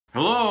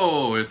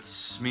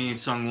it's me,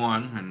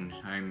 Sungwon, and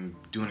I'm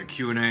doing a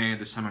Q&A.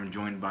 This time I'm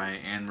joined by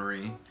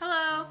Anne-Marie.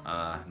 Hello.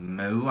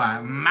 My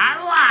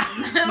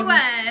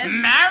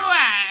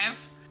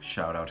wife!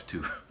 Shout out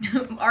to...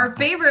 Our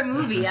favorite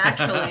movie,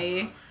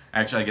 actually.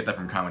 Actually, I get that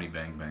from Comedy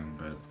Bang Bang,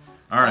 but...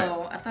 Alright.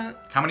 Oh, I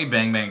thought... Comedy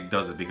Bang Bang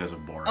does it because of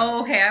Borat.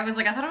 Oh, okay. I was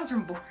like, I thought it was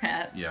from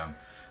Borat. Yeah.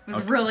 I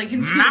was really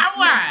confused. My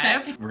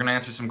wife! We're gonna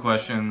answer some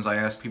questions. I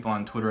asked people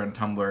on Twitter and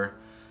Tumblr,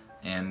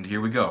 and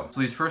here we go. So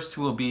these first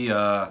two will be,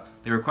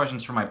 they were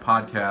questions for my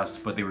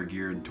podcast, but they were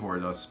geared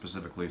toward us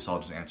specifically, so I'll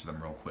just answer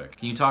them real quick.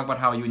 Can you talk about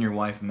how you and your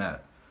wife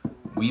met?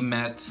 We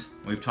met,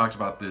 we've talked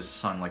about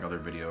this on like other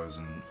videos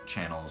and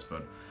channels,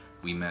 but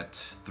we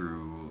met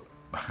through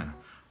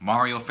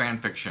Mario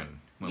fanfiction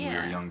when we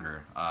were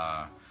younger.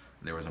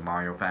 There was a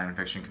Mario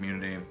fanfiction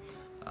community.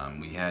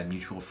 We had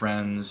mutual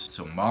friends,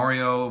 so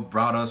Mario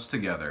brought us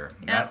together.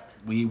 Yep.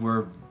 We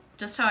were...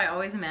 Just how I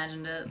always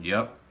imagined it.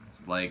 Yep.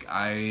 Like,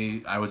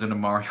 I was into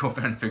Mario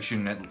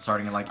fanfiction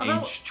starting at like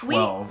age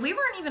 12. We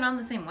weren't even on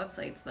the same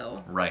websites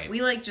though. Right.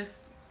 We like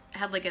just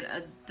had like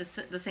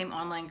the same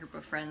online group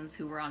of friends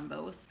who were on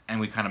both. And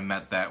we kind of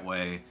met that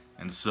way.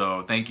 And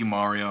so, thank you,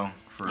 Mario,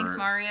 for... Thanks,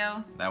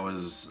 Mario. That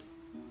was...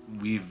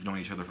 We've known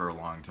each other for a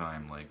long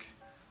time. Like,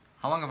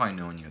 how long have I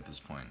known you at this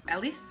point?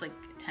 At least like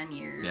 10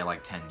 years. Yeah,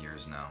 like 10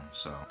 years now.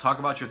 So, talk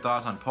about your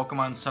thoughts on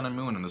Pokemon Sun and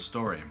Moon and the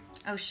story.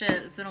 Oh shit,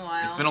 it's been a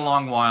while. It's been a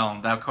long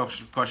while. That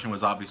question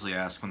was obviously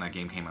asked when that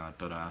game came out,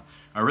 but I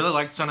really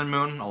liked Sun and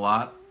Moon a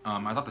lot.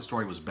 I thought the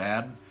story was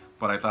bad,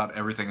 but I thought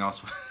everything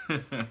else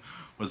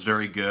was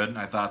very good.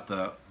 I thought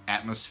the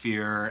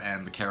atmosphere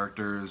and the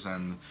characters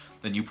and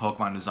the new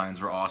Pokemon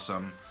designs were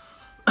awesome.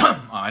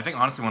 I think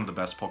honestly one of the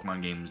best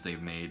Pokemon games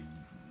they've made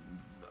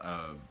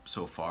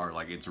so far.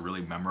 Like, it's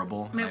really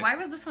memorable. Wait, why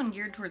was this one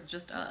geared towards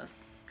just us?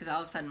 Because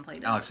Alex hadn't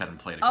played it. Alex hadn't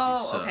played it.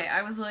 Oh, okay.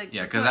 I was like,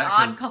 yeah, because an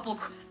odd couple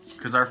questions.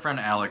 Because our friend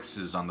Alex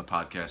is on the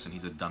podcast and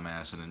he's a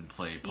dumbass and didn't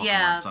play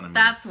Pokemon Sun and Moon.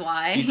 That's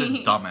why. He's a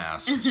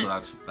dumbass,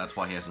 so that's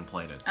why he hasn't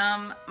played it.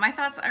 My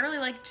thoughts. I really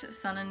liked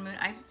Sun and Moon.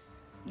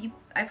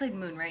 I played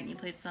Moon, right? And you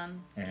played Sun.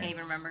 I can't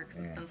even remember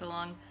because it's been so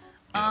long.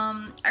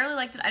 I really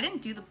liked it. I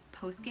didn't do the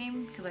post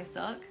game because I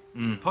suck.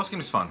 Post game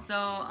is fun. So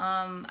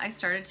I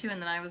started to, and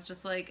then I was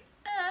just like,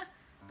 eh.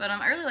 But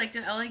I really liked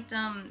it. I liked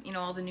you know,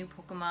 all the new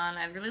Pokemon.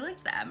 I really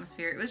liked the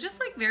atmosphere. It was just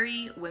like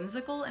very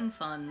whimsical and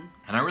fun.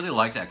 And I really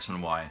liked X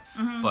and Y,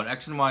 but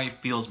X and Y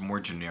feels more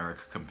generic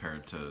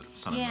compared to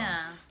Sun and Moon.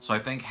 So I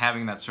think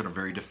having that sort of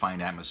very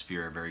defined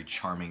atmosphere, very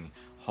charming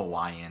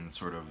Hawaiian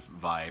sort of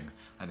vibe,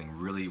 I think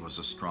really was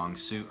a strong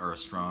suit or a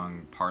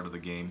strong part of the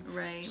game.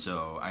 Right.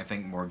 So I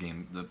think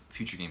the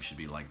future games should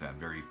be like that,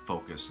 very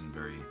focused and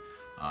very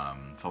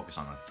focused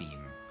on a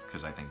theme.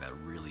 Because I think that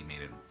really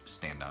made it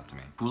stand out to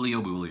me. Julio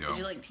Bulio. Did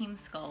you like Team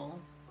Skull?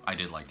 I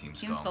did like Team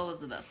Skull. Team Skull was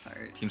the best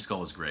part. Team Skull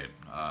was great.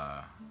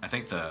 I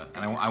think and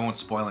I won't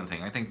spoil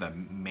anything, I think the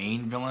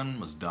main villain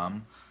was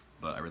dumb,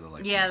 but I really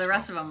liked Team the Skull.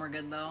 rest of them were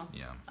good though.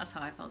 Yeah. That's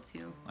how I felt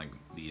too. Like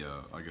the,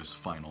 I guess,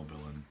 final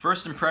villain.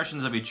 First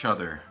impressions of each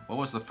other. What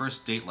was the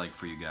first date like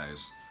for you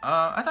guys?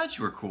 I thought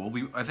you were cool.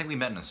 I think we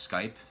met in a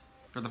Skype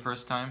for the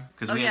first time.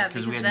 Because we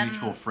had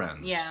mutual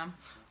friends. Yeah.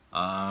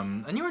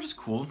 And you were just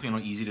cool, you know,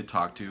 easy to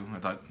talk to. I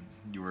thought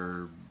you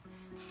were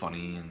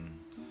funny and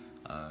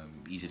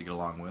easy to get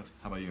along with.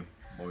 How about you?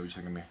 What were you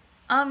thinking of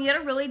me? You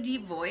had a really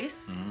deep voice,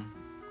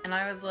 and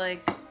I was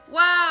like,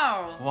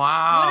 wow.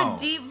 Wow. What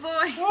a deep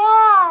voice.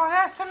 Wow,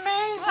 that's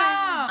amazing.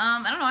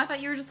 Wow. I don't know, I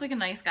thought you were just like a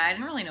nice guy. I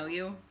didn't really know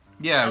you.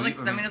 Yeah. I was like,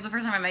 I mean, it was the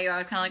first time I met you. I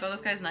was kind of like, oh,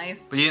 this guy's nice.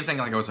 But you didn't think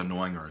like I was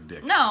annoying or a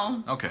dick?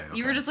 No. Okay.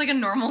 You were just like a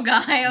normal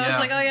guy. I was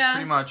like, oh yeah.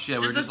 Pretty much,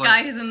 yeah. Just this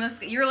guy who's in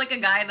this. You were like a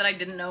guy that I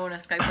didn't know in a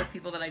Skype with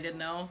people that I did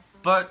know.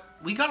 But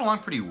we got along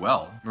pretty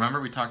well.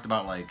 Remember we talked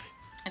about like...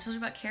 I told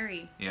you about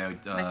Carrie. Yeah,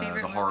 my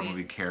favorite the horror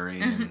movie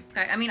Carrie. And...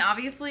 I mean,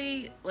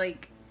 obviously,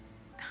 like,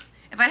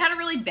 if I'd had a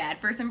really bad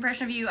first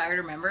impression of you, I would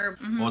remember.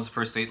 What was the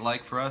first date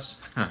like for us?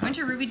 Went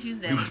to Ruby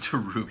Tuesday. We went to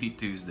Ruby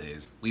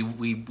Tuesdays.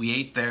 We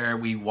ate there.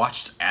 We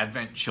watched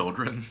Advent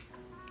Children.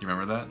 You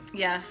remember that?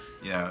 Yes.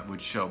 Yeah,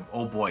 which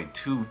oh boy,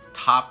 two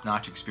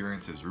top-notch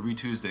experiences: Ruby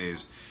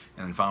Tuesdays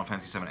and then Final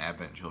Fantasy VII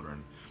Advent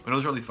Children. But it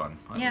was really fun.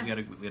 Yeah. We had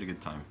a good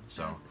time.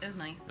 So it was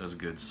nice. It was a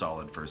good,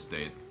 solid first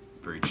date.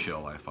 Very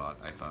chill, I thought.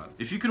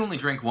 If you could only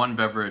drink one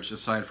beverage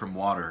aside from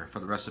water for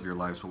the rest of your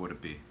lives, what would it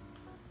be?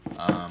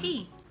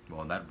 Tea.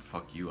 Well, that would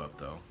fuck you up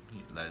though.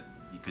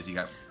 Because you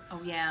got.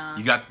 Oh yeah.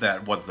 You got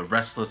that the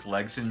restless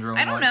leg syndrome?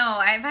 I don't know.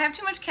 If I have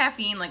too much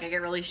caffeine, like I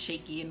get really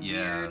shaky and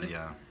weird.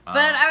 Yeah.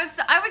 But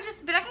I would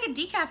just. But I can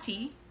get decaf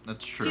tea.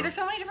 That's true. See, there's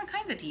so many different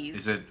kinds of teas.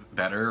 Is it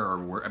better or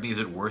worse? I mean, is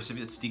it worse if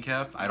it's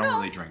decaf? I don't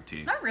really drink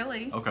tea. Not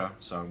really. Okay,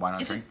 so why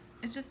not drink?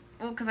 It's just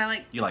well, because I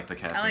like. You like the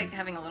caffeine. I like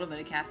having a little bit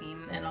of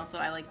caffeine, and also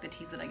I like the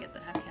teas that I get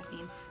that have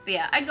caffeine. But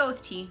yeah, I'd go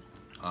with tea.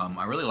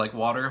 I really like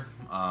water,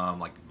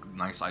 like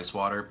nice ice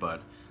water.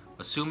 But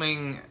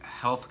assuming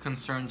health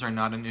concerns are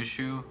not an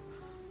issue,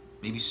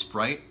 maybe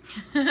Sprite.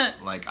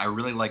 Like I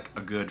really like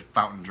a good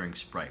fountain drink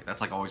Sprite.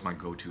 That's like always my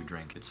go-to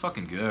drink. It's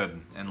fucking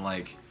good and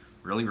like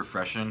really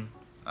refreshing.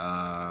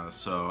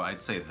 So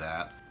I'd say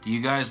that. Do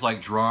you guys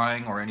like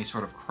drawing or any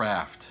sort of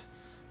craft?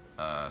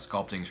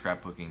 Sculpting,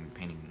 scrapbooking,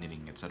 painting,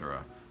 knitting,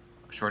 etc.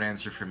 Short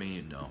answer for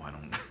me, no, I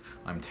don't.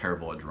 I'm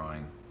terrible at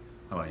drawing.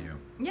 How about you?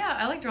 Yeah,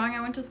 I like drawing.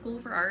 I went to school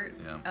for art.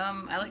 Yeah.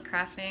 I like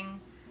crafting.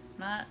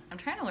 I'm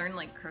trying to learn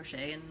like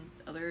crochet and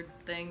other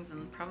things,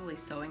 and probably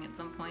sewing at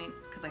some point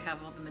because I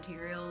have all the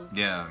materials.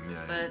 Yeah.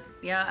 But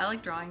yeah, I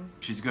like drawing.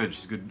 She's good.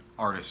 She's a good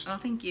artist. Oh,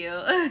 thank you.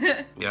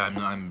 Yeah,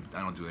 I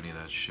don't do any of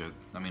that shit.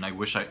 I mean, I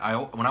wish I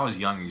when I was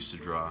young I used to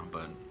draw,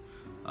 but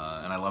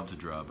and I love to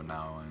draw, but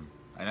now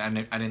I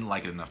didn't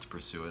like it enough to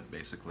pursue it.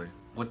 Basically,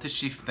 what does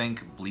she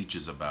think Bleach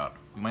is about?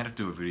 We might have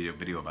to do a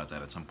video about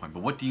that at some point.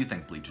 But what do you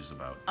think Bleach is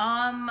about?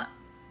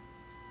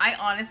 I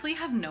honestly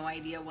have no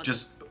idea what.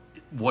 Just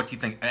what do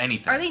you think?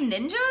 Anything? Are they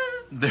ninjas?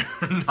 They're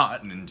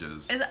not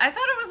ninjas. I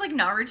thought it was like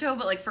Naruto,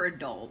 but like for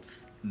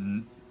adults.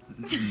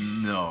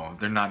 No,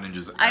 they're not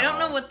ninjas. I don't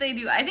know what they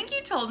do. I think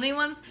you told me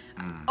once.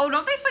 Oh,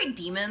 don't they fight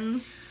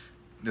demons?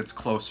 That's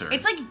closer.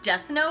 It's like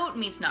Death Note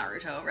meets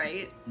Naruto,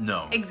 right?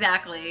 No.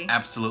 Exactly.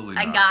 Absolutely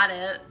not. I got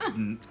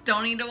it.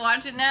 Don't need to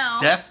watch it now.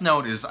 Death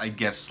Note is, I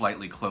guess,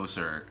 slightly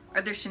closer.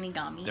 Are there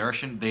Shinigami?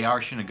 They are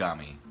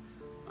Shinigami.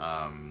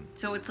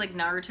 So it's like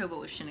Naruto, but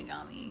with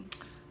Shinigami.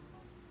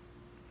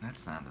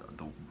 That's not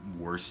the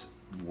worst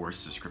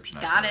description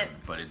I've Got heard, it.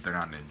 but they're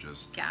not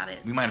ninjas. Got it.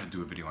 We might have to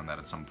do a video on that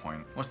at some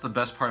point. What's the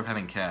best part of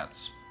having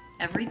cats?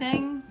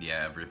 Everything?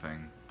 Yeah,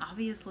 everything.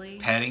 Obviously.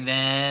 Petting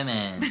them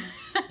and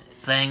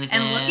playing with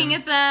them. And looking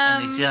at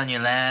them. And they sit on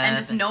your lap. And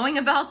just knowing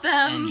about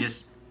them. And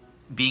just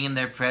being in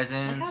their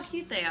presence. Look how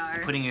cute they are.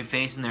 And putting your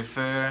face in their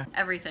fur.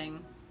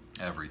 Everything.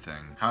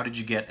 Everything. How did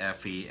you get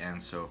Effie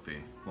and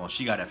Sophie? Well,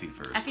 she got Effie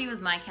first. Effie was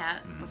my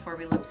cat before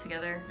we lived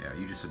together. Yeah,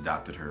 you just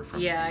adopted her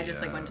from I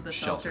just like went to the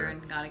shelter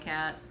and got a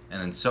cat.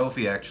 And then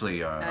Sophie actually...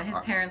 his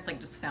parents like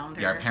just found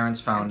her. Yeah, our parents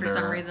found and her.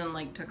 for some reason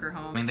like took her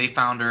home. I mean, they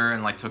found her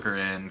and like took her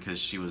in because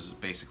she was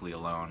basically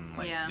alone.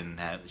 Like, yeah. didn't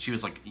have... She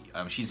was like...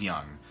 she's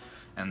young.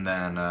 And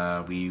then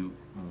we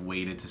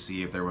waited to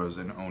see if there was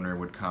an owner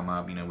would come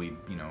up. You know, we,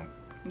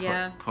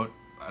 put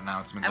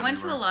announcements I went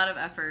to everywhere. a lot of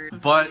effort.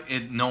 But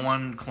no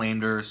one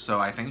claimed her, so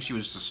I think she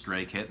was just a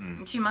stray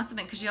kitten. She must have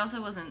been, because she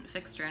also wasn't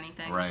fixed or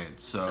anything. Right,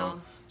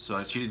 so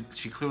she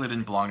clearly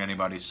didn't belong to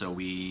anybody, so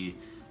we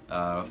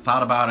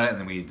thought about it, and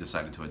then we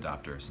decided to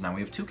adopt her. So now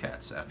we have two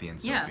cats, Effie and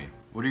Sophie. Yeah.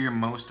 What are your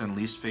most and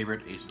least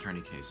favorite Ace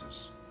Attorney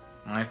cases?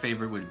 My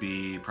favorite would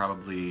be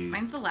probably...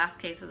 Mine's the last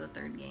case of the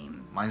third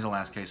game. Mine's the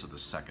last case of the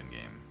second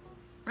game.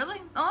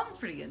 Really? Oh, that was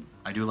pretty good.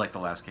 I do like the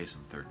last case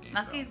of the third game.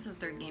 Last case of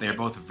the third game. They're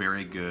both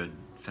very good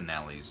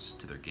finales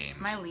to their games.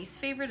 My least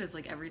favorite is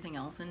like everything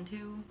else in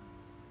 2.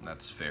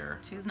 That's fair.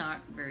 2's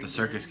not very good. The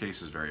circus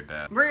case is very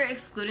bad. We're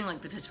excluding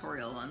like the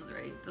tutorial ones,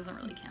 right? Doesn't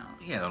really count.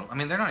 Yeah, I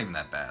mean, they're not even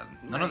that bad.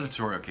 None of the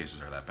tutorial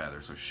cases are that bad.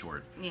 They're so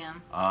short. Yeah.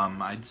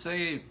 I'd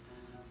say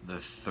the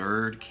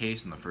third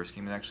case in the first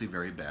game is actually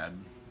very bad.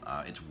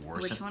 It's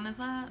worse. Which one is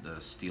that?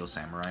 The Steel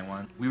Samurai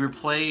one. We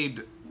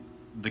replayed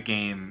the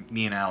game,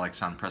 me and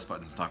Alex on Press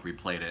Buttons and Talk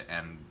replayed it,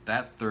 and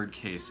that third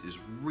case is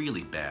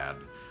really bad.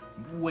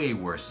 Way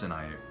worse than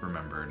I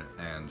remembered,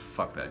 and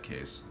fuck that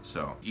case.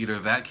 So, either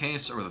that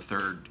case or the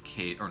third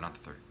case, or not the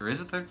third, or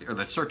is it third, or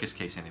the circus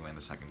case anyway in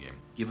the second game.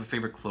 Do you have a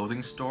favorite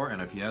clothing store,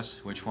 and if yes,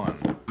 which one?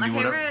 My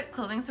favorite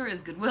clothing store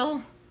is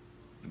Goodwill.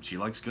 She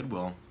likes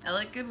Goodwill. I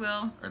like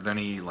Goodwill. Are there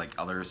any like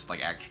others,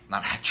 like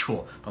not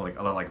actual, but like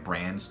other like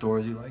brand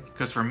stores you like?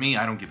 Because for me,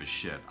 I don't give a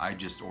shit. I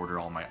just order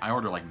I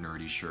order like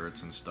nerdy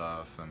shirts and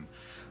stuff, and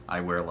I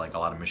wear like a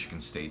lot of Michigan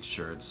State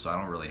shirts, so I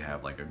don't really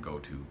have like a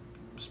go-to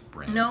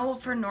brand. No,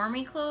 for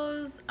normie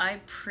clothes, I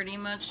pretty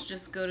much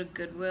just go to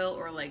Goodwill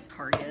or like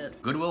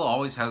Target. Goodwill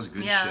always has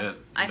good shit.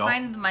 I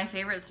find my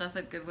favorite stuff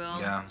at Goodwill.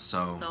 Yeah,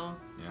 so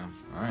yeah.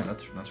 All right,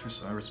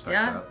 I respect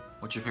that.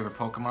 What's your favorite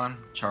Pokemon?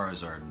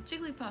 Charizard.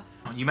 Jigglypuff.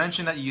 You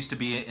mentioned that you used to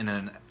be in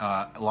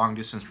a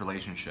long-distance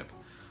relationship.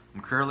 I'm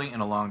currently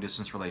in a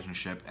long-distance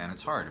relationship, and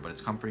it's hard, but it's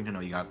comforting to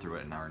know you got through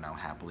it and are now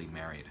happily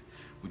married.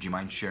 Would you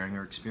mind sharing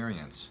your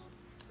experience?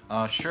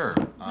 Sure.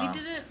 We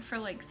did it for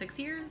like 6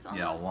 years almost.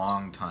 Yeah, a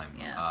long time.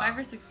 Yeah, 5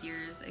 or 6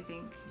 years, I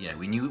think. Yeah,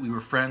 we were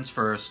friends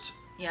first.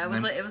 Yeah,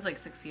 it was like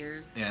 6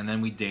 years. Yeah, and then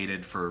we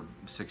dated for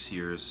 6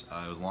 years.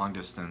 It was long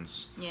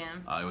distance. Yeah.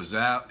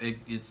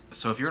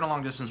 So if you're in a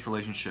long distance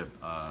relationship,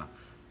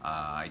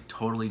 I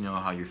totally know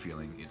how you're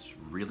feeling. It's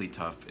really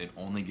tough. It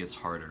only gets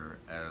harder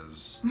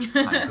as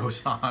time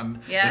goes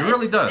on. Yeah, it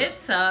really does. It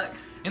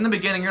sucks. In the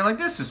beginning, you're like,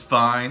 "This is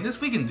fine.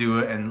 We can do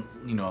it," and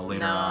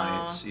later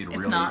on, it's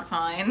really not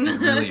fine.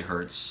 It really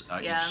hurts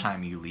each Yeah.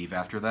 time you leave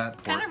after that.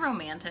 It's kind of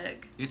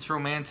romantic. It's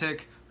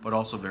romantic, but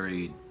also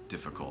very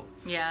difficult.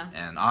 Yeah.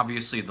 And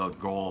obviously the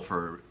goal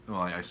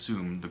I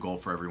assume the goal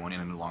for everyone in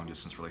a long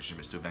distance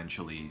relationship is to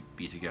eventually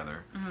be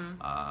together.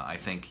 Mm-hmm. I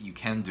think you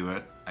can do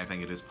it. I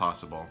think it is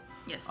possible.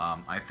 Yes.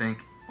 I think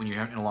when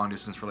you're in a long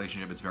distance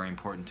relationship, it's very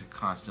important to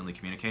constantly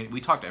communicate.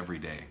 We talked every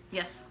day.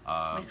 Yes.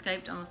 We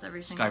Skyped almost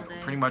every single day.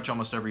 Pretty much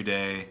almost every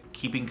day.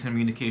 Keeping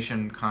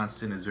communication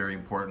constant is very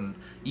important.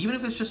 Even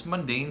if it's just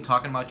mundane,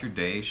 talking about your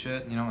day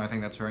shit, I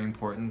think that's very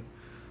important.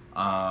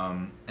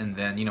 And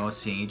then, you know,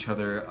 seeing each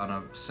other on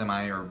a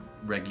semi or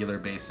regular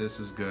basis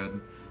is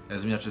good.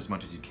 As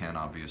much as you can,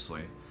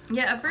 obviously.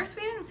 Yeah, at first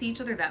we didn't see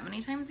each other that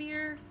many times a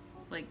year.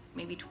 Like,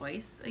 maybe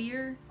twice a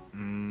year.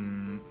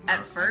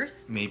 At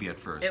first? Maybe at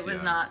first, it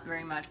was not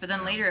very much. But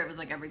then later it was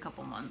like every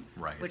couple months.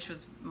 Right. Which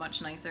was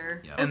much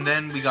nicer. Yeah. And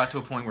then we got to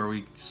a point where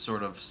we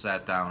sort of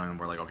sat down and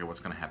we're like, okay, what's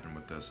going to happen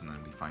with this? And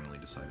then we finally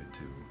decided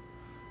to,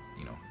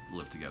 you know,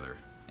 live together.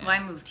 And, well,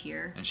 I moved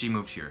here. And she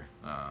moved here.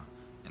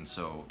 And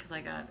so... Because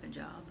I got a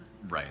job.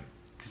 Right.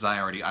 Because I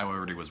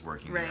already was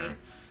working there.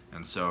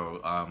 And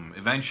so,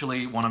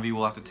 eventually, one of you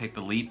will have to take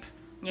the leap.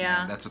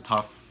 Yeah. And that's a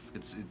tough...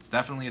 It's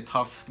definitely a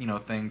tough, you know,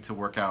 thing to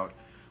work out.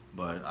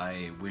 But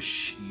I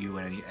wish you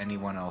and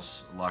anyone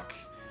else luck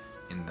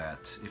in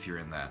that, if you're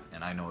in that.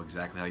 And I know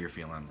exactly how you're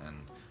feeling. And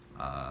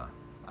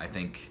I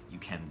think you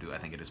can do it. I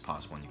think it is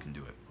possible and you can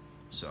do it.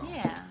 So...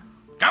 Yeah.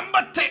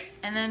 Gambate!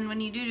 And then when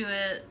you do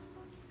it,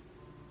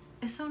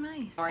 it's so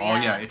nice. Oh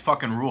yeah, it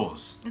fucking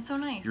rules. It's so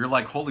nice. You're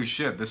like, holy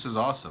shit, this is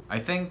awesome. I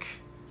think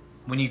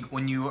when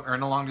you are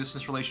in a long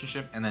distance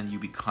relationship and then you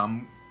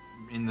become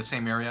in the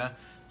same area,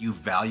 you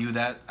value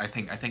that. I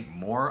think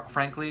more,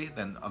 frankly,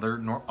 than other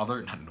not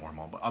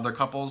normal, but other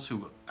couples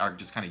who are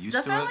just kind of used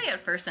to it. Definitely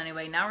at first,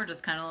 anyway. Now we're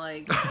just kind of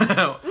like,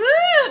 woo!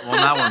 Well,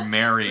 now we're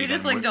married. We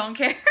just like don't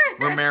care.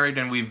 We're married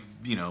and we've,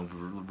 you know,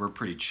 we're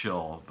pretty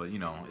chill, but you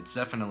know, it's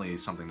definitely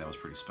something that was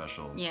pretty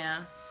special.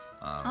 Yeah.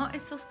 Oh,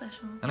 it's so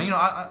special. And you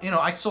know,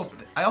 I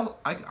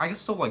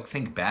still like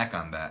think back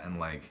on that and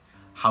like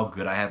how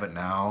good I have it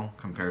now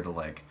compared to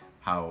like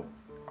how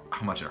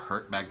much it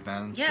hurt back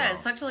then. Yeah, so. It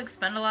sucked to like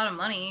spend a lot of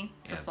money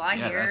to fly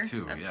here. Yeah, that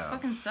too. That yeah,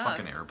 fucking sucks.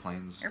 Fucking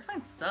airplanes.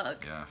 Airplanes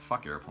suck. Yeah,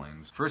 fuck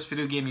airplanes. First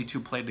video game you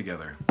two played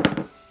together.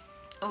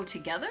 Oh,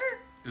 together?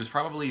 It was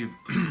probably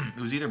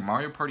it was either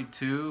Mario Party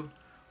 2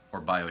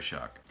 or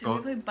BioShock. Did we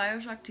play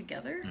BioShock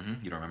together?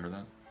 You don't remember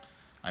that?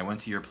 I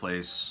went to your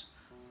place.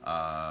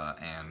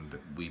 And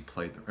we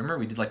played. Remember,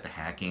 we did like the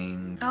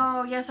hacking.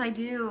 Oh yes, I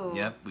do.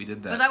 Yep, we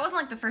did that. But that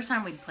wasn't like the first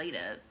time we played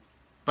it.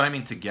 But I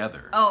mean,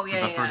 together. Oh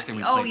yeah, the first game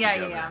we played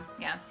together.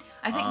 yeah.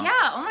 I think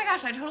yeah. Oh my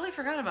gosh, I totally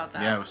forgot about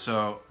that. Yeah,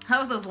 so that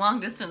was those long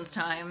distance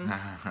times.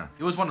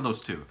 It was one of those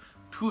two.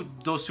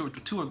 Those two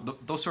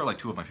are like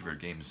two of my favorite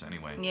games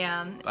anyway.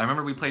 Yeah. I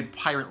remember we played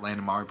Pirate Land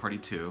and Mario Party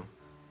 2,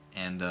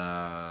 and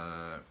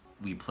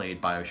we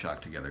played BioShock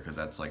together because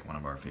that's like one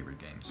of our favorite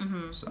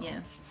games. So. Yeah.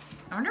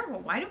 I wonder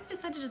why did we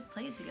decide to just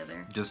play it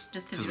together? Just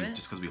to do it?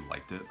 Just because we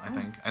liked it, I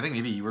think. I think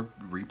maybe you were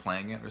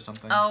replaying it or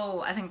something.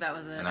 Oh, I think that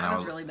was it. And I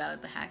was really bad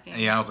at the hacking.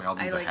 Yeah, I was like, I'll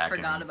do the hacking. I like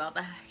forgot about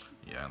the hacking.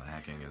 Yeah, the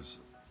hacking is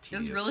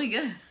tedious. It was really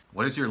good.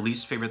 What is your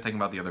least favorite thing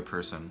about the other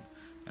person,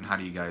 and how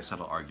do you guys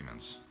settle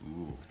arguments?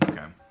 Ooh,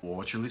 okay. Well,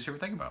 what's your least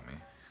favorite thing about me?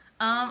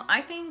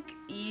 I think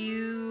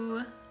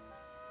you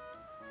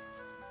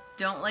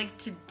don't like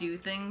to do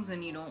things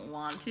when you don't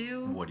want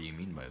to. What do you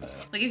mean by that?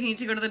 Like if you need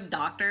to go to the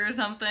doctor or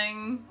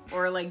something,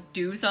 or like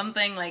do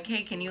something, like,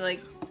 hey, can you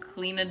like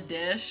clean a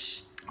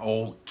dish?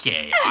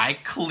 Okay, I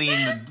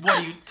clean what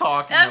are you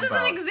talking That's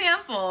about? just an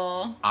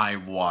example. I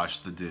wash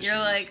the dishes. You're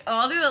like, oh,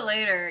 I'll do it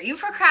later. You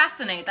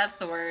procrastinate, that's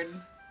the word.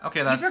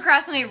 Okay, that's... You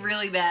procrastinate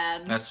really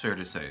bad. That's fair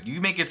to say.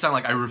 You make it sound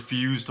like I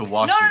refuse to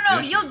wash the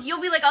dishes. No,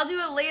 you'll be like, I'll do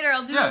it later,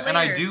 I'll do it later. Yeah, and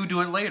I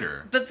do it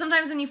later. But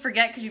sometimes then you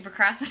forget because you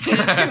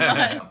procrastinated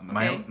too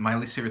much. My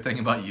least favorite thing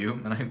about you,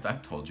 and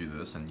I've told you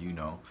this, and you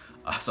know,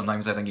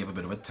 sometimes I think you have a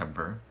bit of a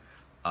temper.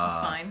 That's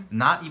fine.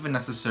 Not even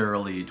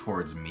necessarily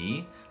towards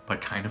me, but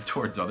kind of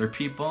towards other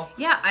people.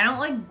 Yeah, I don't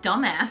like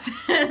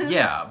dumbasses.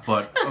 Yeah,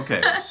 but,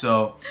 okay,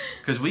 so,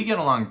 because we get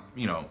along,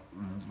 you know,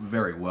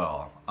 very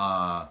well.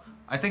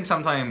 I think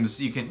sometimes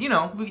you can, you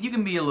know, you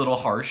can be a little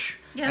harsh.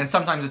 Yes. And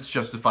sometimes it's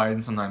justified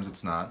and sometimes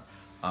it's not.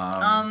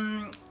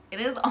 It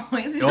is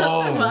always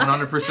justified.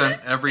 Oh,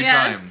 100% every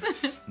time.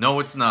 No,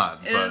 it's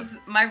not. It is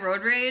my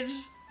road rage.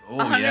 Oh,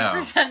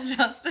 100%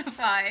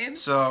 justified.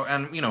 So,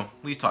 and, you know,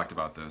 we talked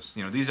about this.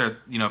 You know, these are,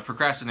 you know,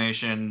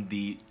 procrastination,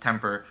 the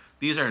temper.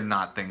 These are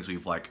not things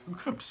we've, like,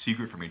 kept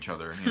secret from each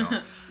other, you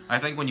know. I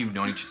think when you've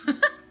known each...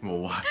 Well,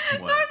 what?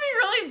 That would be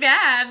really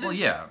bad. Well,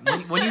 yeah.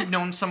 When you've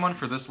known someone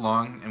for this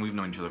long, and we've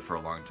known each other for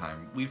a long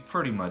time, we've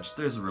pretty much,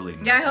 there's really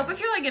nothing. Yeah, I hope if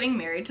you're, like, getting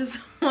married to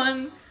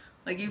someone,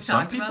 like, you've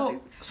talked about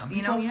these... Some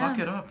people fuck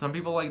it up. Some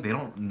people, like, they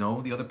don't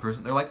know the other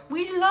person. They're like,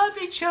 we love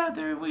each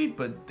other,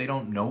 but they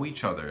don't know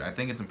each other. I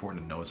think it's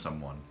important to know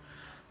someone.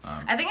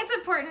 I think it's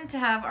important to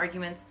have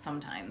arguments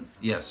sometimes.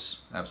 Yes,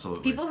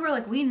 absolutely. People who are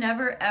like, we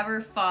never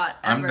ever fought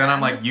ever. Then I'm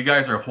like, you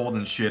guys are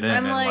holding shit in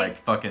and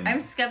like fucking...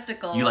 I'm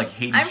skeptical. You like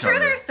hate each other. I'm sure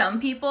there's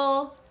some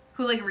people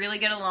who like really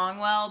get along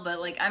well, but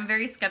like I'm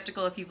very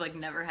skeptical if you've like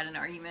never had an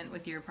argument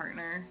with your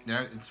partner.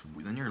 Yeah,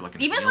 then you're like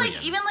an even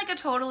alien. even like a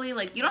totally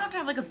like, you don't have to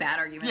have like a bad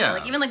argument. Yeah.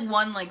 Like even like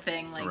one like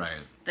thing like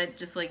that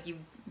just like you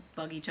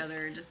bug each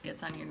other just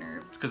gets on your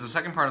nerves. Because the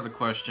second part of the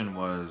question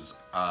was,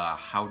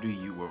 how do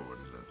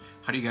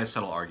you guys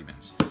settle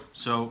arguments?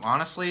 So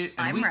honestly,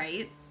 I'm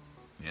right.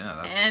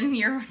 Yeah, that's... And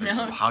you're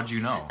no. How'd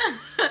you know?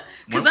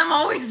 Because I'm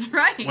always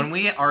right. When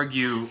we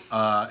argue,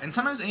 and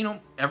sometimes, you know,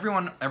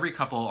 every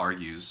couple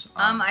argues.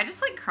 I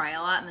just like cry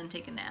a lot and then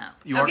take a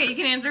nap. You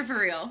can answer for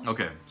real.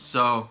 Okay,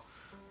 so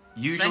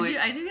usually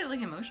I do get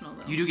like emotional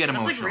though. You do get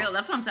emotional. That's like real.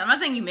 That's what I'm saying. I'm not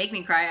saying you make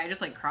me cry. I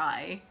just like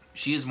cry.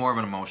 She is more of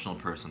an emotional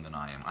person than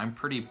I am. I'm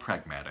pretty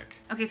pragmatic.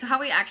 Okay, so how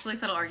we actually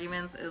settle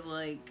arguments is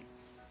like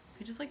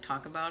we just like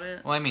talk about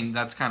it. Well, I mean,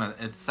 that's kind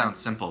of, it sounds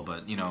simple,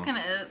 but you know, kind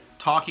of it.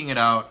 Talking it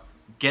out,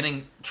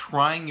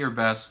 trying your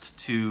best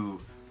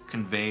to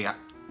convey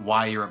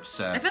why you're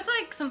upset. If it's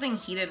like something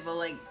heated, we'll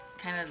like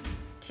kind of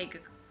take a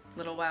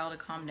little while to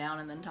calm down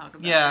and then talk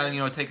about it. Yeah, you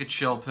know, take a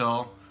chill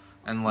pill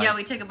and like... Yeah,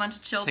 we take a bunch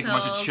of chill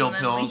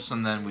pills.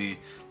 And then we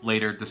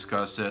later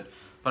discuss it.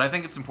 But I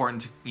think it's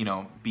important to, you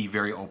know, be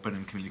very open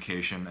in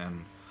communication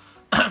and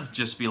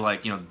just be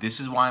like, you know, this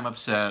is why I'm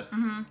upset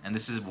and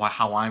this is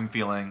how I'm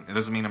feeling. It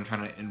doesn't mean I'm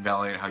trying to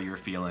invalidate how you're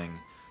feeling.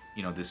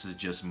 You know, this is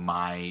just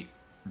my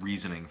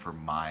reasoning for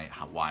why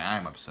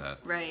I'm upset.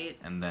 Right.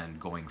 And then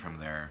going from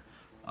there,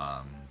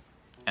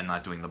 and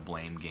not doing the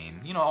blame game.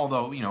 You know,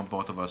 although, you know,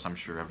 both of us, I'm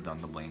sure, have done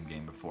the blame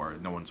game before.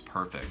 No one's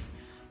perfect.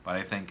 But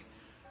I think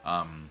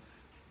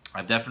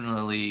I've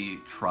definitely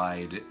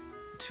tried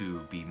to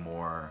be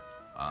more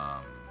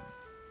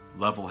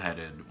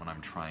level-headed when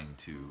I'm trying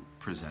to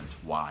present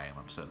why I'm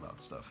upset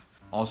about stuff.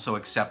 Also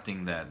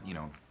accepting that, you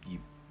know,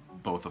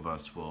 both of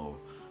us will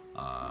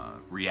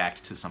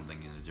react to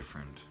something in a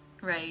different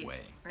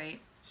way. Right.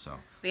 So.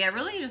 But yeah,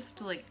 really you just have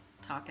to like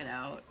talk it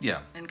out.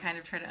 Yeah. And kind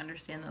of try to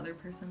understand the other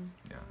person.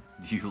 Yeah.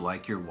 Do you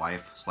like your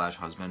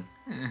wife/husband?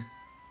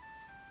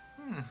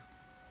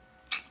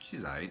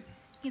 She's aight.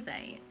 He's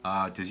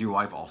aight. Does your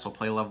wife also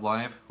play Love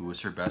Live? Who was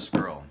her best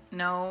girl?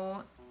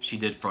 No. She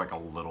did for like a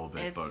little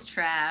bit, it's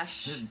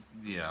trash.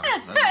 Yeah,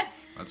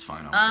 that's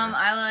fine.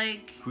 I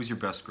like... Who's your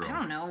best girl? I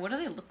don't know. What do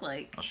they look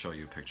like? I'll show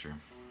you a picture.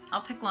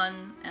 I'll pick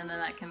one, and then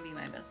that can be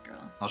my best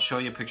girl. I'll show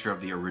you a picture of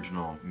the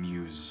original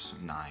Muse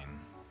 9.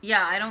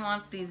 Yeah, I don't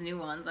want these new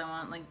ones. I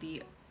want, like,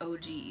 the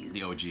OGs.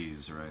 The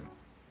OGs, right.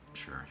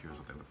 Sure, here's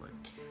what they look like.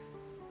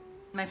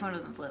 My phone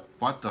doesn't flip.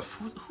 What the...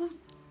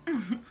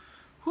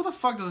 Who the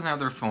fuck doesn't have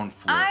their phone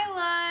flip?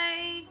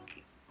 I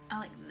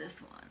like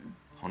this one.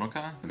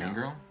 Honoka? The main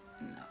girl?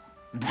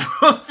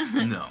 No.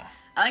 No.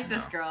 I like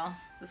this girl.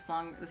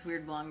 This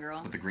weird blonde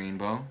girl. With the green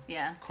bow?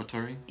 Yeah.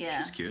 Kotori?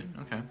 Yeah. She's cute.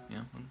 Okay,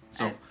 yeah.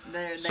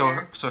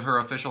 So her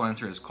official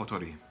answer is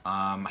Kotori.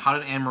 How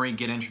did Anne-Marie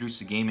get introduced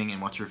to gaming,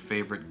 and what's your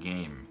favorite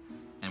game?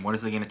 And what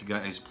is the game that you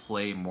guys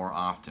play more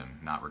often?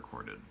 Not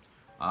recorded.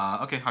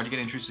 Okay, how'd you get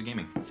introduced to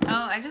gaming?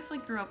 Oh, I just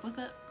like grew up with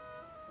it.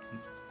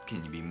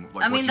 Can you be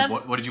like,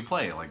 what did you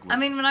play? Like I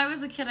mean, when I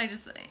was a kid, I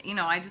just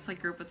like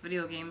grew up with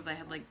video games. I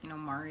had like, you know,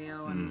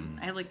 Mario and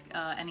I had like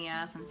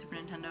NES and Super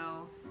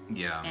Nintendo.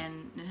 Yeah.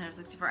 And Nintendo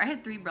 64. I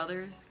had 3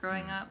 brothers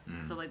growing up,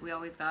 so like we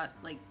always got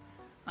like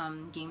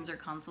games or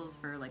consoles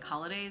for like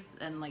holidays,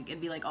 and like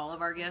it'd be like all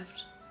of our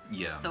gift.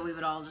 Yeah. So we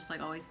would all just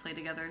like always play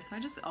together. So I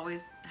just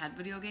always had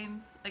video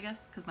games, I guess,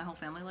 because my whole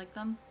family liked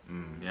them.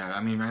 Yeah,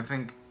 I mean, I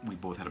think we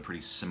both had a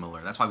pretty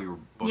similar. That's why we were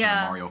both in the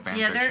Mario fan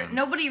fiction. Yeah,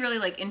 nobody really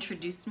like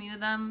introduced me to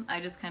them. I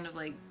just kind of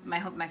like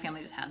my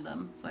family just had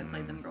them, so I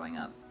played them growing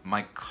up.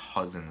 My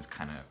cousins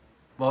kind of.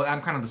 Well,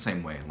 I'm kind of the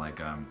same way. Like,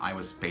 I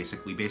was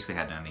basically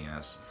had an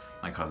NES.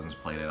 My cousins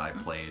played it. I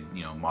played,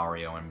 you know,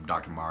 Mario and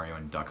Dr. Mario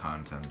and Duck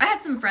Hunt. And I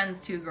had some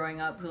friends too growing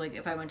up who, like,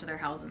 if I went to their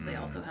houses, they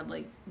also had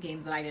like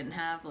games that I didn't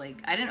have. Like,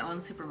 I didn't own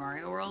Super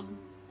Mario World.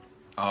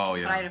 Oh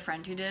yeah. But I had a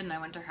friend who did, and I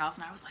went to her house,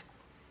 and I was like,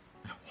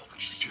 holy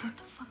shit! What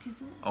the fuck is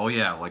this? Oh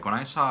yeah, like when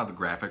I saw the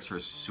graphics for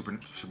Super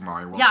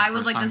Mario World. Yeah, I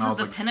was like, this is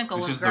the pinnacle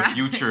of graphics. This is the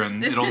future,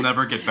 and it'll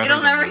never get better.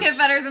 It'll never get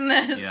better than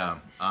this. Yeah.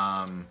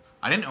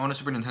 I didn't own a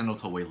Super Nintendo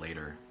till way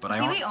later, but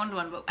we owned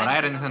one, but I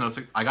had a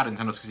Nintendo. I got a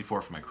Nintendo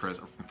 64 for my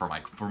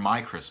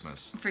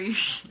Christmas. For you.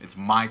 It's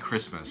my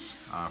Christmas.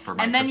 For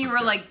my. And then Christmas you were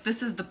gift. like,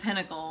 "This is the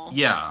pinnacle."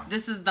 Yeah.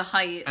 This is the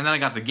height. And then I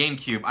got the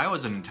GameCube. I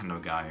was a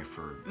Nintendo guy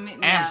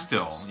and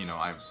still, you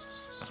know,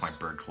 that's my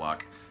bird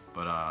clock.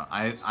 But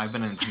I've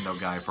been a Nintendo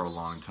guy for a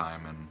long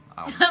time,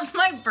 and that's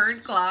my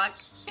bird clock.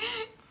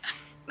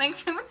 Thanks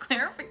for the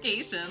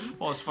clarification.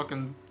 Well, it's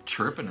fucking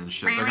chirping and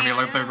shit. They're gonna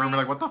be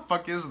like, what the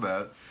fuck is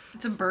that?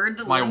 It's a bird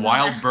that lives my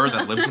wild bird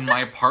that lives in my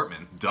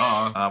apartment.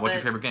 Duh. What's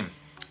your favorite game?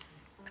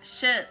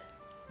 Shit.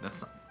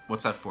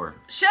 What's that for?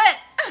 Shit!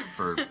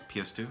 For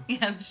PS2?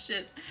 Yeah,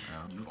 shit.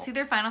 It's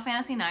either Final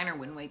Fantasy IX or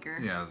Wind Waker.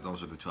 Yeah,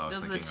 those are the 2 I was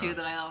thinking Those are the 2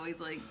 that I always,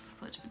 like,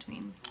 switch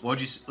between. What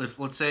would you...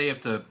 Let's say you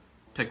have to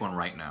pick one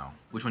right now.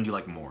 Which one do you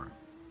like more?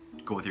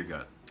 Go with your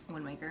gut.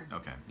 Wind Waker.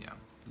 Okay, yeah.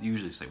 You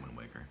usually say Wind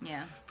Waker.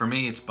 Yeah. For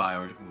me, it's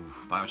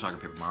Bioshock or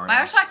Paper Mario.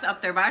 Bioshock's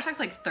up there. Bioshock's,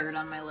 like, 3rd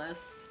on my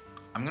list.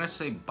 I'm gonna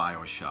say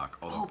Bioshock.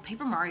 Oh,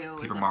 Paper Mario.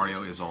 Paper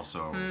Mario is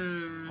also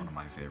one of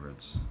my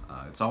favorites.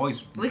 It's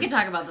always. We could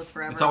talk about this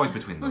forever. It's always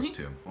between those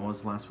 2. What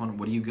was the last one?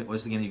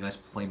 What's the game that you guys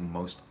play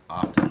most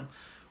often?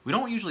 We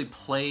don't usually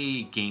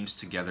play games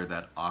together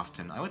that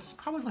often. I would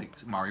probably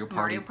like Mario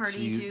Party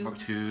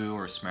 2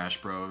 or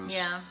Smash Bros.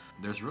 Yeah.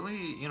 There's really,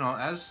 you know,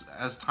 as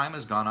time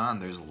has gone on,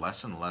 there's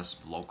less and less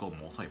local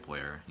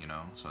multiplayer. You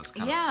know, so it's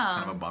kind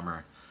of a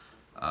bummer.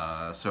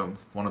 So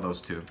one of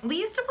those two. We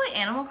used to play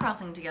Animal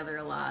Crossing together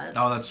a lot.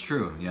 Oh, that's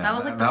true. Yeah. That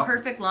was like the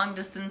perfect long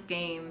distance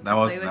game to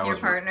play with your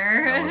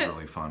partner. That was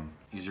really fun.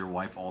 Is your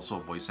wife also a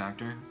voice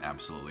actor?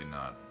 Absolutely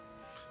not.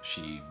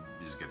 She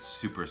just gets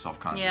super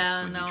self-conscious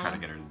when you try to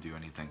get her to do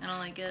anything. I don't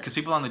like it. Because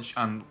people on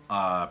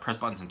Press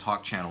Buttons and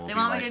Talk channel will they be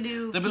want like, me to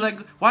do. They'll be like,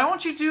 why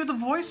won't you do the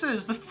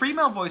voices, the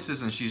female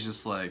voices? And she's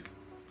just like,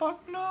 fuck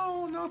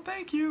no,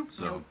 thank you.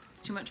 So nope,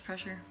 it's too much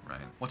pressure.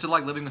 Right. What's it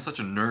like living with such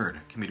a nerd?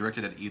 Can be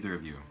directed at either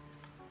of you.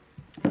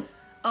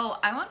 Oh,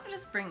 I want to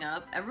just bring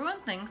up, everyone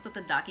thinks that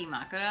the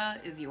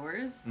Dakimakura is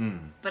yours,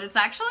 but it's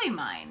actually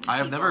mine. I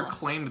have never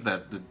claimed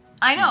that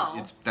I know.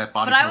 It's that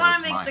body. But I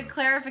want to make the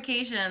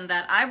clarification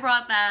that I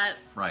brought that.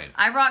 Right.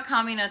 I brought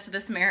Kamina to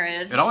this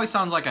marriage. It always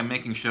sounds like I'm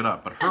making shit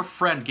up, but her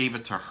friend gave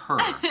it to her.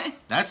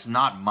 That's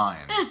not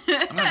mine.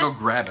 I'm gonna go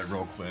grab it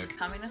real quick.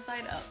 Kamina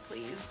side up,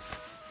 please.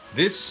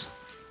 This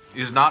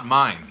is not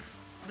mine.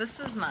 This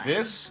is mine.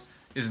 This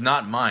is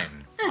not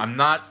mine. I'm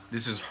not.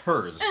 This is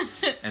hers.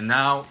 And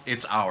now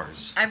it's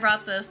ours. I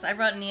brought this. I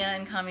brought Nia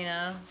and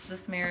Kamina to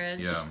this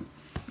marriage. Yeah.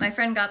 My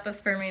friend got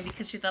this for me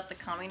because she thought the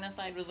Kamina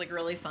side was like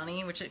really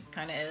funny, which it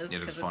kind of is.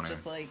 It is funny.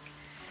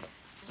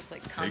 It's just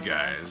like Kamina hey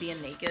guys,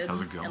 being naked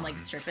how's it going? and like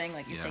stripping,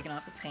 like he's taking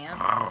off his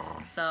pants.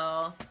 Oh.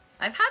 So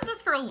I've had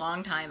this for a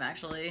long time,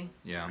 actually.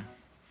 Yeah.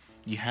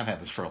 You have had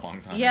this for a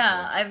long time.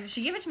 Yeah,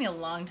 she gave it to me a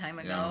long time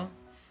ago. Yeah.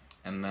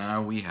 And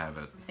now we have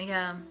it.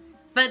 Yeah.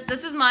 But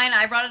this is mine.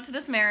 I brought it to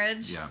this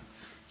marriage. Yeah.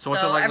 So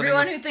what's it like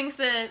everyone who thinks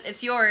that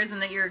it's yours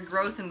and that you're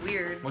gross and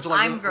weird, what's it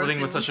like living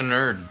with such a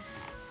nerd?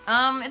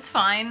 It's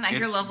fine. I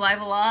hear Love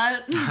Live a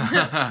lot.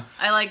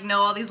 I like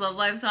know all these Love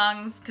Live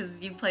songs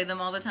because you play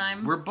them all the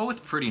time. We're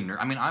both pretty nerd.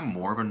 I mean, I'm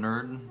more of a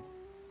nerd,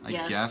 I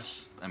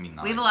guess. I mean,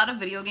 we have a lot of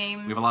video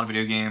games. We have a lot of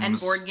video games. And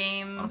board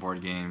games.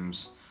 Board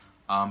games.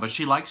 But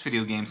she likes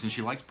video games and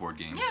she likes board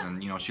games. Yeah.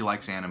 And, you know, she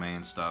likes anime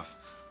and stuff.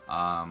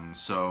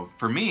 So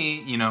for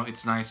me, you know,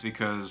 it's nice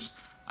because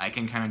I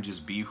can kind of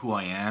just be who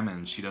I am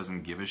and she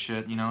doesn't give a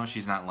shit, you know?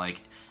 She's not like,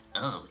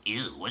 oh,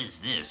 ew, what is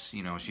this?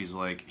 You know, she's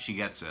like, she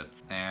gets it.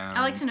 And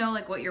I like to know,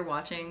 like, what you're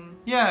watching.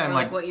 Yeah, and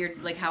like what you're,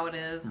 like, how it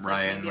is.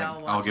 Right, like, maybe like,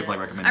 I'll watch I'll give, like,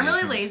 recommendations. I'm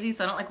really lazy,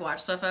 so I don't, like,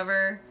 watch stuff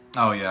ever.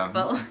 Oh, yeah.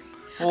 But,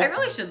 well, I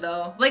really should,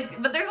 though.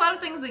 Like, but there's a lot of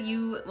things that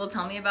you will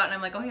tell me about, and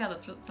I'm like, oh, yeah,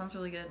 that sounds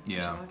really good.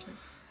 Yeah. I should watch it.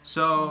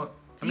 So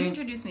you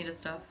introduced me to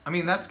stuff. I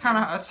mean, that's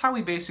how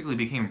we basically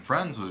became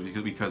friends, was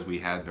because we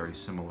had very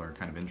similar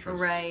kind of interests.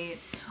 Right.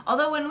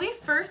 Although when we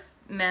first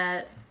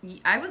met,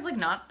 I was like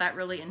not that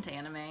really into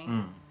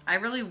anime. I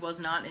really was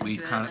not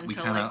into it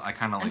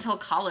until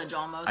college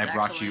almost. I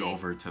brought you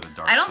over to the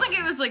dark side. I don't side. think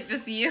it was like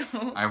just you.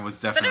 I was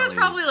definitely. But it was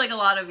probably like a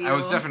lot of you. I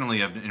was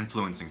definitely an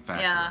influencing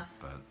factor. Yeah.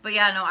 But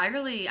yeah, no,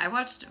 I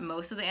watched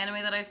most of the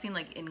anime that I've seen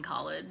like in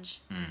college.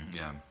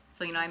 Yeah.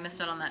 So, you know, I missed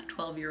out on that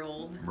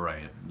 12-year-old.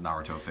 Right,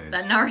 Naruto phase.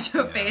 That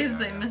Naruto phase,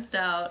 I missed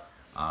out.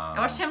 I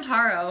watched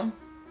Hamtaro.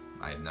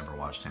 I never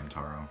watched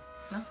Hamtaro.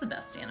 That's the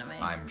best anime.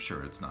 I'm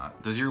sure it's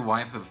not. Does your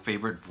wife have a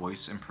favorite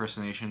voice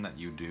impersonation that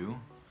you do?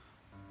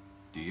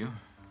 Do you?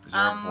 Is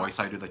there a voice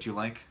I do that you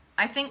like?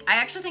 I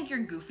actually think your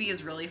Goofy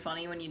is really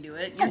funny when you do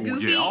it. Your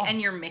Goofy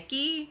and your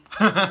Mickey.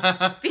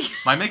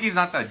 My Mickey's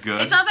not that good.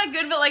 It's not that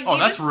good, but like. Oh,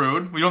 that's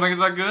rude. We don't think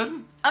it's that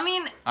good? I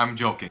mean. I'm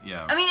joking.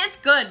 Yeah. I mean, it's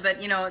good,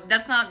 but you know,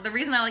 that's not the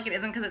reason I like it.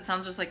 Isn't because it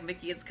sounds just like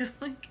Mickey. It's because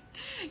like,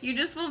 you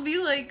just will be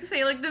like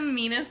say like the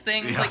meanest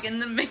things like in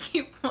the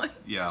Mickey voice.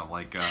 Yeah,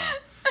 like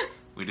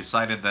we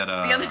decided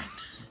that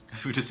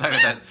we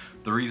decided that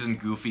the reason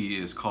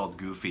Goofy is called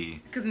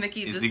Goofy because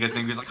Mickey is because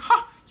Mickey's like,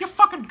 ha, you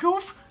fucking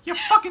goof. You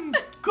fucking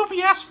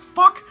goofy ass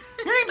fuck!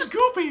 Your name's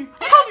Goofy!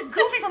 I'm calling you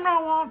Goofy from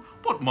now on!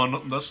 But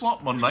that's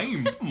not my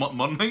name.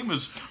 My name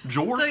is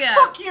George. So, yeah.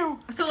 Fuck you!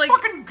 So, it's like,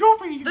 fucking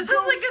Goofy! This is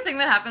like a thing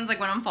that happens like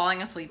when I'm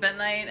falling asleep at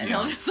night and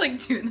he'll just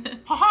like do this.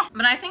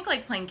 But I think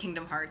like playing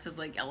Kingdom Hearts has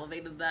like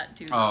elevated that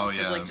too. Oh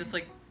yeah. Like just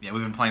like. Yeah,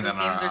 we've been playing that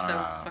games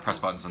on Press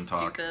Buttons and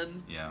Talk.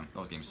 Stupid. Yeah,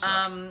 those games suck.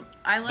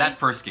 I like that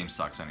first game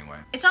sucks anyway.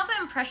 It's not the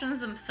impressions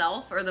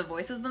themselves or the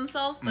voices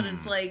themselves, but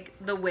it's like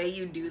the way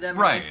you do them,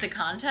 right? Like the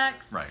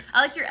context. Right. I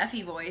like your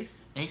Effie voice.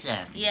 It's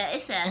Effie. Yeah,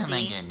 it's Effie. Oh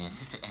my goodness,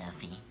 it's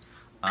Effie.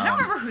 I don't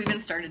remember who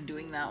even started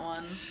doing that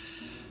one.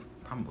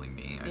 Probably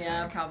me. I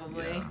think.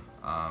 Probably.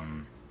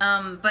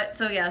 Yeah. But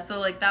so yeah,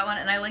 so like that one,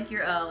 and I like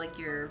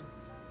your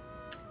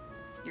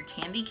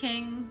Candy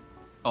King.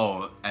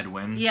 Oh,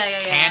 Edwin. Yeah.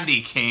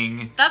 Candy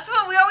King. That's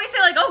what we always say,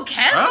 like, oh,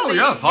 Candy. Oh,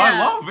 yes, I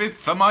love it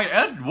for my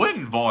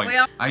Edwin voice.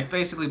 I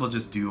basically will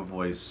just do a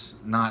voice,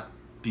 not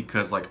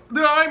because, like,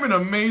 I'm an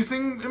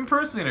amazing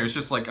impersonator. It's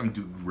just, like, I'm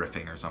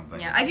riffing or something.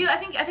 Yeah, I do. I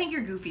think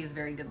your Goofy is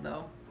very good,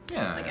 though.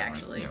 Yeah. Like,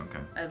 actually. Yeah, okay.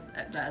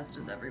 As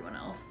does everyone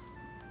else.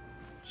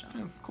 So.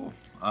 Yeah, cool.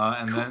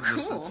 And then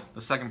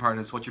the second part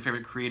is, what's your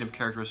favorite creative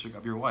characteristic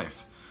of your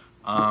wife?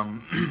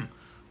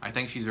 I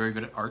think she's very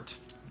good at art,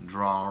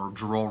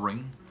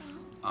 drawing.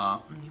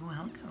 You're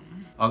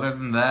welcome. Other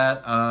than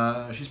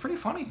that, she's pretty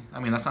funny. I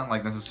mean, that's not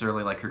like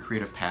necessarily like her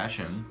creative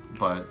passion,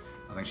 but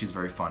I think she's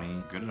very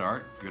funny. Good at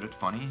art, good at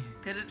funny.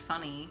 Good at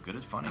funny. Good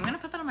at funny. I'm gonna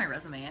put that on my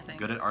resume, I think.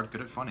 Good at art,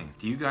 good at funny.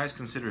 Do you guys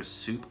consider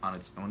soup on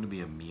its own to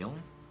be a meal?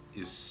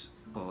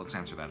 Well, let's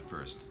answer that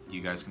first. Do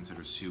you guys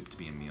consider soup to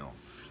be a meal?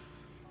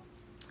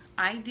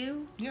 I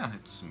do. Yeah,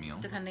 it's a meal.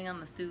 Depending on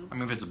the soup. I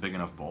mean, if it's a big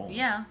enough bowl.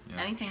 Yeah,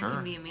 anything sure.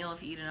 can be a meal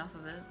if you eat enough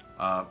of it.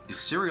 Is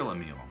cereal a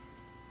meal?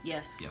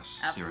 Yes. Yes.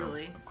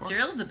 Absolutely. Cereal, of course.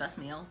 Cereal's the best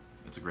meal.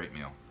 It's a great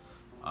meal.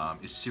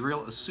 Is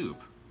cereal a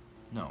soup?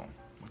 No.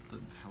 What the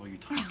hell are you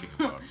talking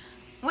about?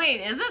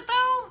 Wait, is it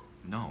though?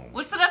 No.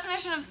 What's the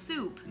definition of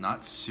soup?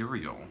 Not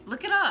cereal.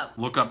 Look it up.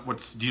 Look up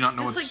do you not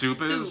know Just what like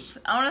soup is?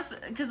 I want to,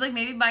 because like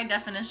maybe by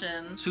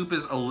definition. Soup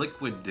is a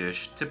liquid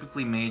dish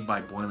typically made by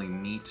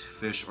boiling meat,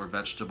 fish, or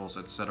vegetables,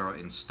 etc.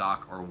 in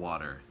stock or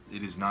water.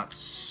 It is not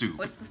soup.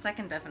 What's the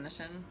second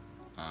definition?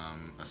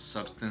 A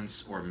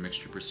substance or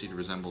mixture perceived to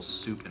resemble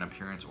soup in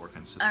appearance or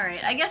consistency.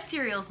 Alright, I guess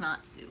cereal's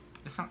not soup.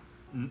 It's not.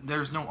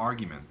 There's no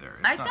argument there.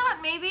 I thought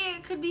maybe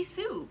it could be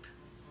soup.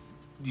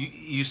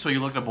 So you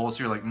look at a bowl of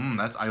cereal like,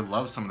 I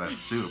love some of that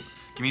soup.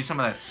 Give me some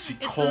of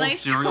that cold nice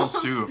cereal cold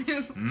soup.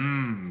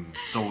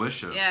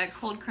 Delicious. Yeah,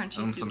 cold crunchy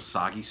soup. Some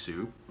soggy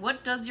soup.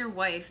 What does your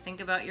wife think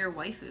about your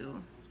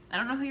waifu? I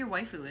don't know who your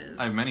waifu is.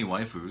 I have many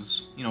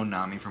waifus. You know,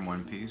 Nami from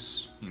One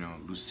Piece. You know,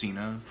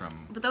 Lucina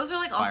from But those are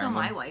like Fire also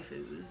my Emblem.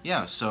 waifus.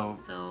 Yeah, so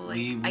like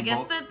we I guess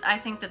both... that I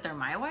think that they're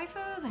my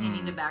waifus and you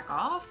need to back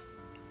off.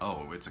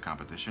 Oh, it's a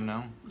competition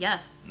now?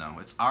 Yes. No,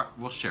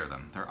 we'll share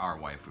them. They're our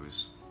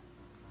waifus.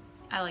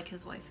 I like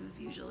his waifus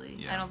usually.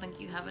 Yeah. I don't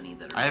think you have any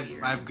that are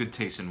weird. I have good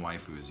taste in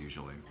waifus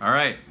usually. All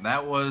right,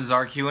 that was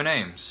our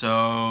Q&A.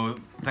 So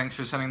thanks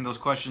for sending those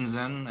questions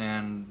in,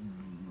 and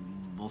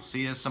we'll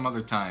see you some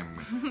other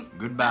time.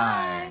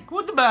 Goodbye. Bye.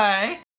 Goodbye.